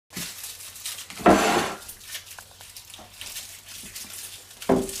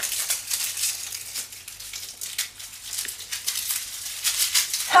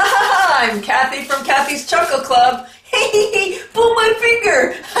I'm Cathy from Cathy's Chuckle Club. Hey, pull my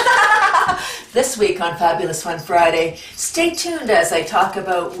finger! This week on Fabulous Fun Friday, stay tuned as I talk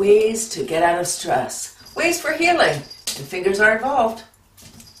about ways to get out of stress, ways for healing, and fingers are involved.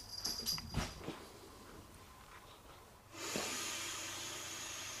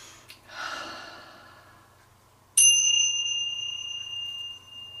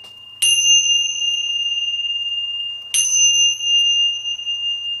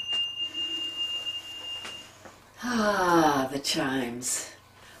 The chimes.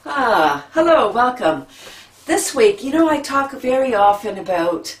 Hello, welcome. This week, I talk very often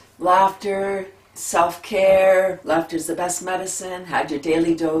about laughter, self-care, laughter's the best medicine, had your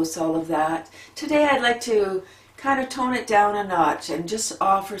daily dose, all of that. Today I'd like to kind of tone it down a notch and just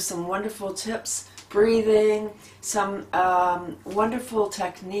offer some wonderful tips, breathing, some wonderful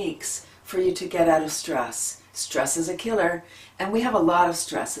techniques for you to get out of stress. Stress is a killer, and we have a lot of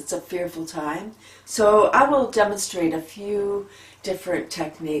stress. It's a fearful time. So I will demonstrate a few different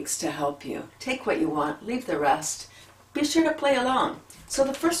techniques to help you. Take what you want, leave the rest. Be sure to play along. So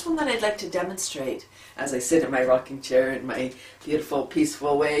the first one that I'd like to demonstrate, as I sit in my rocking chair in my beautiful,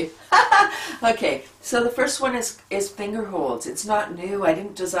 peaceful way. Okay, so the first one is finger holds. It's not new. I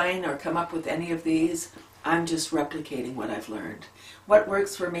didn't design or come up with any of these. I'm just replicating what I've learned. What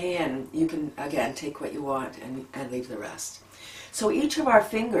works for me, and you can, again, take what you want and leave the rest. So each of our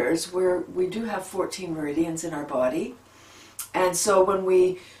fingers, we do have 14 meridians in our body. And so when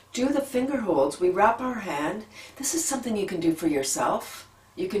we do the finger holds, we wrap our hand. This is something you can do for yourself.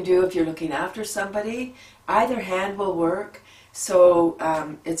 You can do if you're looking after somebody. Either hand will work. So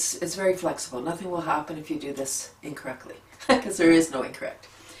it's very flexible. Nothing will happen if you do this incorrectly, because there is no incorrect.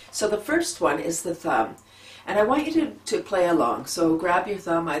 So the first one is the thumb. And I want you to play along. So grab your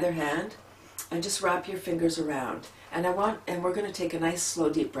thumb, either hand, and just wrap your fingers around. And we're going to take a nice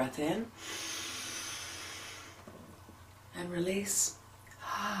slow deep breath in. And release.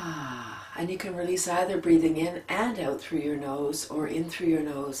 And you can release either breathing in and out through your nose, or in through your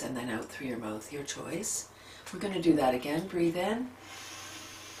nose and then out through your mouth, your choice. We're going to do that again. Breathe in.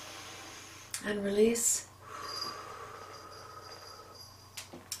 And release.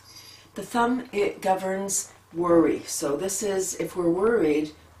 The thumb, it governs worry. So this is, if we're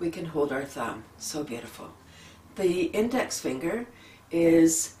worried, we can hold our thumb. So beautiful. The index finger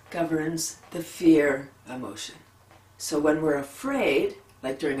governs the fear emotion. So when we're afraid,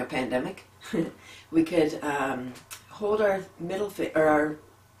 like during a pandemic, we could hold our our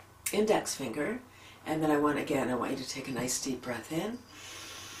index finger, and then I want you to take a nice deep breath in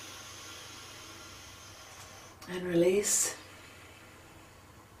and release.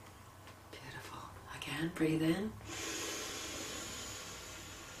 Again, breathe in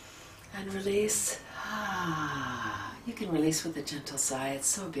and release. You can release with a gentle sigh. It's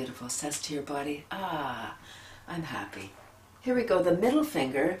so beautiful. It says to your body, I'm happy. Here we go. The middle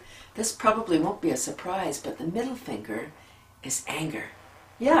finger, this probably won't be a surprise, but the middle finger is anger.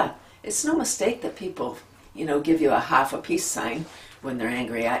 Yeah, it's no mistake that people, give you a half a peace sign when they're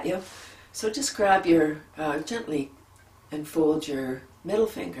angry at you. So just grab gently and fold your middle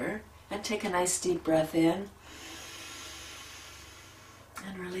finger and take a nice deep breath in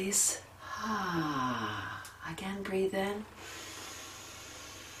and release. Again, breathe in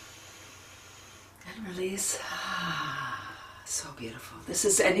and release. So beautiful.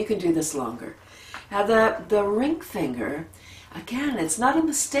 And you can do this longer. Now the ring finger, again, it's not a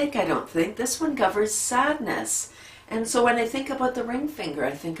mistake, I don't think. This one governs sadness. And so when I think about the ring finger,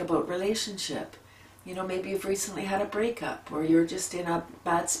 I think about relationship. Maybe you've recently had a breakup, or you're just in a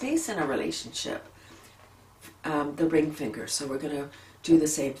bad space in a relationship. The ring finger. So we're going to do the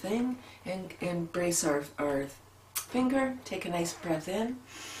same thing and embrace our finger. Take a nice breath in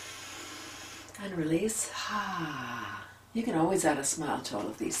and release. You can always add a smile to all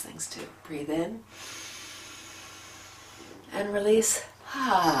of these things too. Breathe in and release.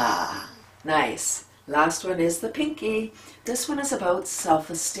 Nice. Last one is the pinky. This one is about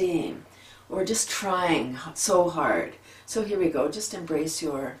self-esteem, or just trying so hard. So here we go. Just embrace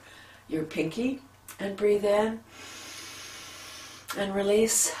your pinky and breathe in and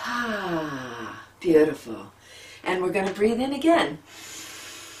release. Beautiful. And we're going to breathe in again.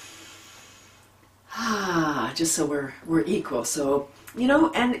 Just so we're equal. So,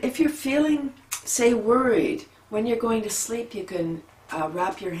 and if you're feeling, say, worried, when you're going to sleep, you can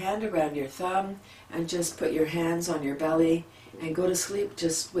wrap your hand around your thumb and just put your hands on your belly and go to sleep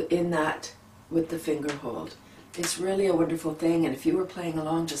just within that with the finger hold. It's really a wonderful thing, and if you were playing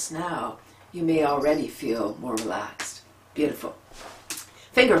along just now, you may already feel more relaxed. Beautiful.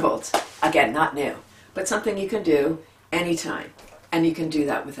 Finger holds, again, not new, but something you can do anytime. And you can do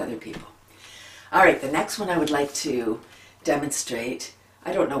that with other people. All right, the next one I would like to demonstrate,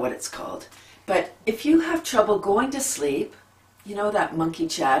 I don't know what it's called, but if you have trouble going to sleep, you know that monkey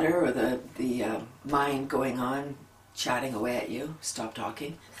chatter or the mind going on, chatting away at you, stop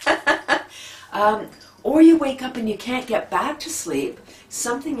talking. Or you wake up and you can't get back to sleep,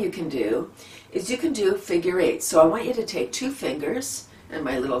 something you can do is you can do figure eight. So I want you to take 2 fingers, and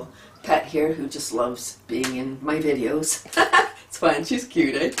my little pet here who just loves being in my videos. It's fine, she's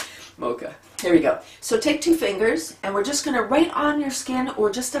cute, eh? Mocha. Here we go. So take 2 fingers, and we're just going to, right on your skin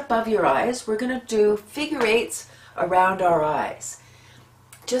or just above your eyes, we're going to do figure eights around our eyes.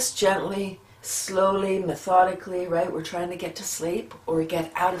 Just gently, slowly, methodically, right? We're trying to get to sleep or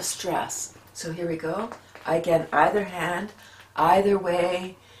get out of stress. So here we go. Again, either hand, either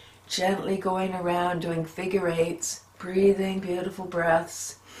way, gently going around doing figure eights, breathing, beautiful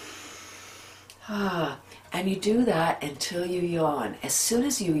breaths. And you do that until you yawn. As soon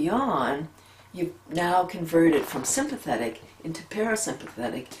as you yawn, you've now converted from sympathetic into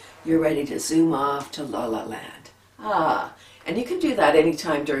parasympathetic. You're ready to zoom off to La La Land. And you can do that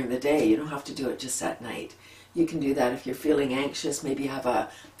anytime during the day. You don't have to do it just at night. You can do that if you're feeling anxious, maybe you have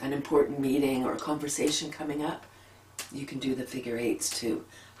an important meeting or a conversation coming up. You can do the figure eights too.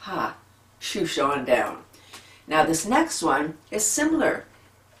 Shoosh on down. Now this next one is similar.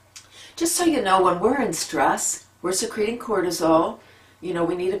 Just so you know, when we're in stress, we're secreting cortisol. You know,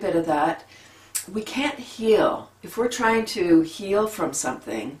 we need a bit of that. We can't heal. If we're trying to heal from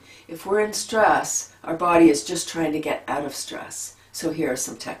something, if we're in stress, our body is just trying to get out of stress. So here are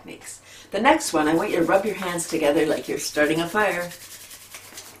some techniques. The next one, I want you to rub your hands together like you're starting a fire.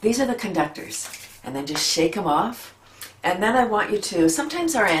 These are the conductors. And then just shake them off. And then I want you to,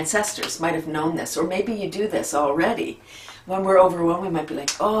 sometimes our ancestors might have known this, or maybe you do this already. When we're overwhelmed, we might be like,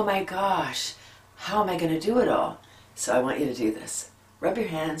 oh my gosh, how am I going to do it all? So I want you to do this. Rub your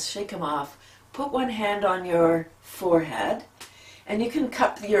hands, shake them off, put one hand on your forehead, and you can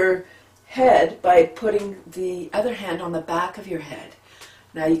cup your head by putting the other hand on the back of your head.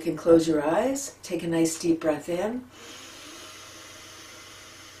 Now you can close your eyes, take a nice deep breath in,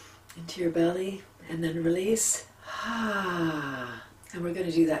 into your belly, and then release. And we're going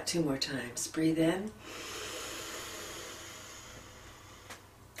to do that 2 more times. Breathe in.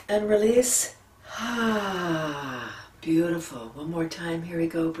 And release. Beautiful. One more time. Here we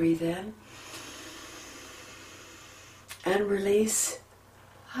go. Breathe in. And release.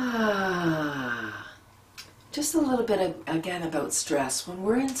 Just a little bit again about stress. When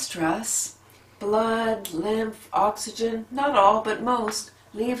we're in stress, blood, lymph, oxygen, not all but most,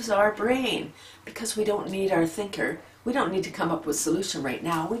 leaves our brain because we don't need our thinker. We don't need to come up with a solution right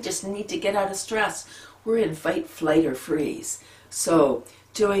now. We just need to get out of stress. We're in fight, flight, or freeze. So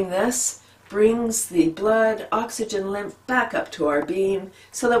doing this brings the blood, oxygen, lymph back up to our being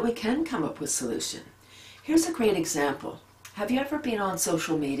so that we can come up with a solution. Here's a great example. Have you ever been on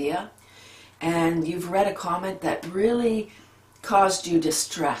social media and you've read a comment that really caused you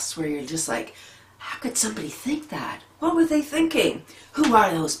distress, where you're just like, how could somebody think that? What were they thinking? Who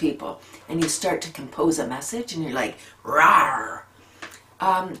are those people? And you start to compose a message and you're like, rawr.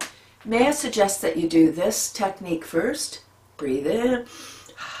 May I suggest that you do this technique first? Breathe in,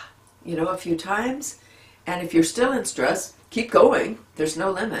 a few times. And if you're still in stress, keep going. There's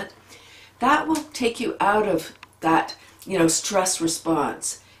no limit. That will take you out of that, stress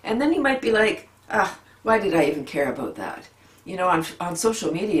response. And then you might be like, why did I even care about that? On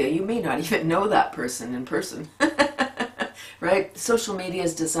social media, you may not even know that person in person. Right? Social media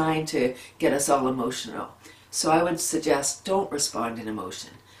is designed to get us all emotional. So I would suggest don't respond in emotion.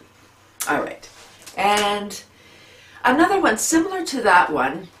 All right. And another one similar to that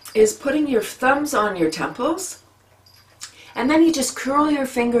one is putting your thumbs on your temples, and then you just curl your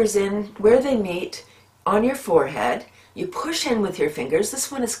fingers in where they meet on your forehead. You push in with your fingers.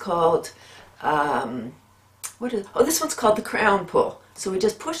 This one is called, this one's called the crown pull. So we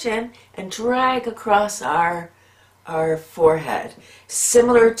just push in and drag across our forehead.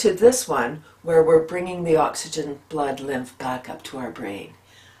 Similar to this one, where we're bringing the oxygen, blood, lymph back up to our brain.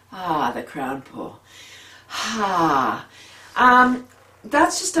 The crown pull.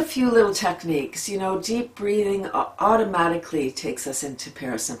 That's just a few little techniques. Deep breathing automatically takes us into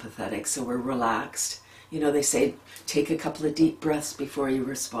parasympathetic, so we're relaxed. They say take a couple of deep breaths before you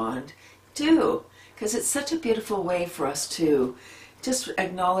respond. Do, because it's such a beautiful way for us to just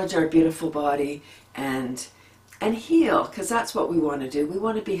acknowledge our beautiful body and heal, because that's what we want to do. We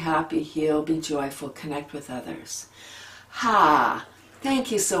want to be happy, heal, be joyful, connect with others.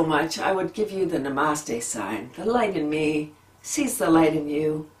 Thank you so much. I would give you the namaste sign. The light in me sees the light in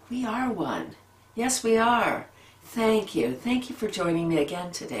you. We are one. Yes, we are. Thank you. Thank you for joining me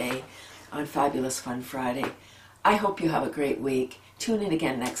again today on Fabulous Fun Friday. I hope you have a great week. Tune in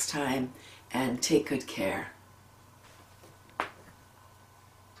again next time and take good care.